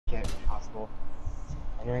Cool.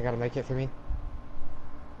 Anyone got a med kit for me?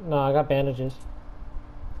 No, I got bandages.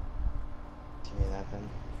 Give me that then.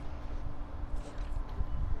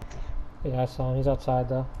 Yeah, I saw him. He's outside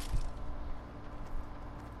though.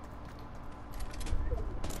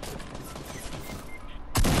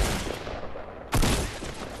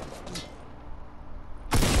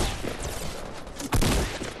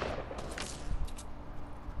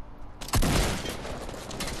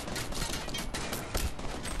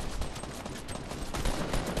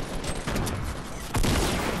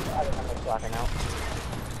 Now.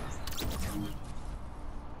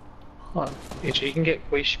 Hold on. You can get.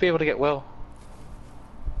 We should be able to get Will.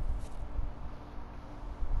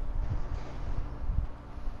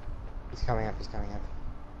 He's coming up. He's coming up.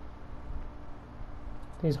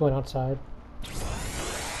 He's going outside.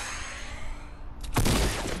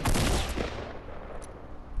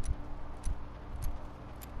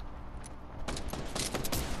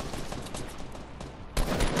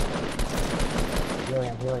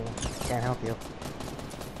 I'm healing him. Can't help you.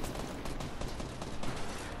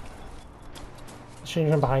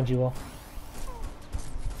 Shooting from behind you, Will.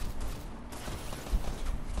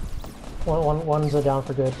 One's down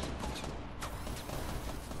for good.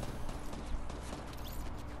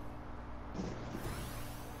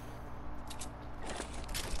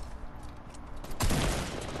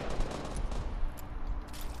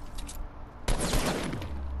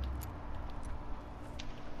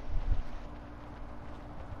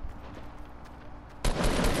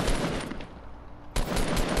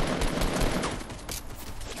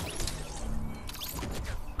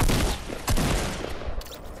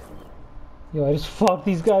 Yo, I just fucked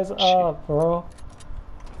these guys up, bro.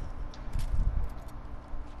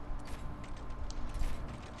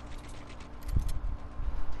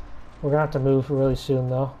 We're gonna have to move really soon,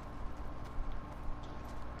 though.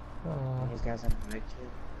 These guys have a med kit.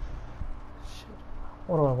 Shit.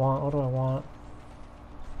 What do I want? What do I want?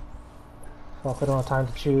 Fuck, I don't have time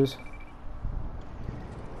to choose.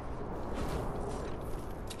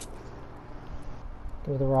 Give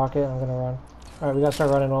me the rocket, I'm gonna run. Alright, we gotta start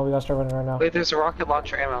running, Well. We gotta start running right now. Wait, there's a rocket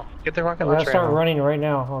launcher ammo. Get the rocket We gotta launcher start ammo. running right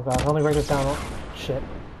now. Oh god, let me break this down. Oh, shit.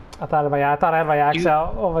 I thought I had my axe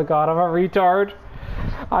out. Oh my god, I'm a retard.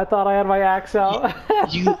 I thought I had my axe out.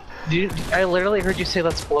 I literally heard you say,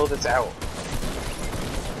 let's blow this out.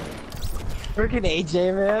 Freaking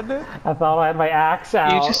AJ, man. I thought I had my axe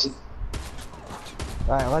out. You just...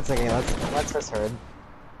 Alright, 1 second. Let's just heard.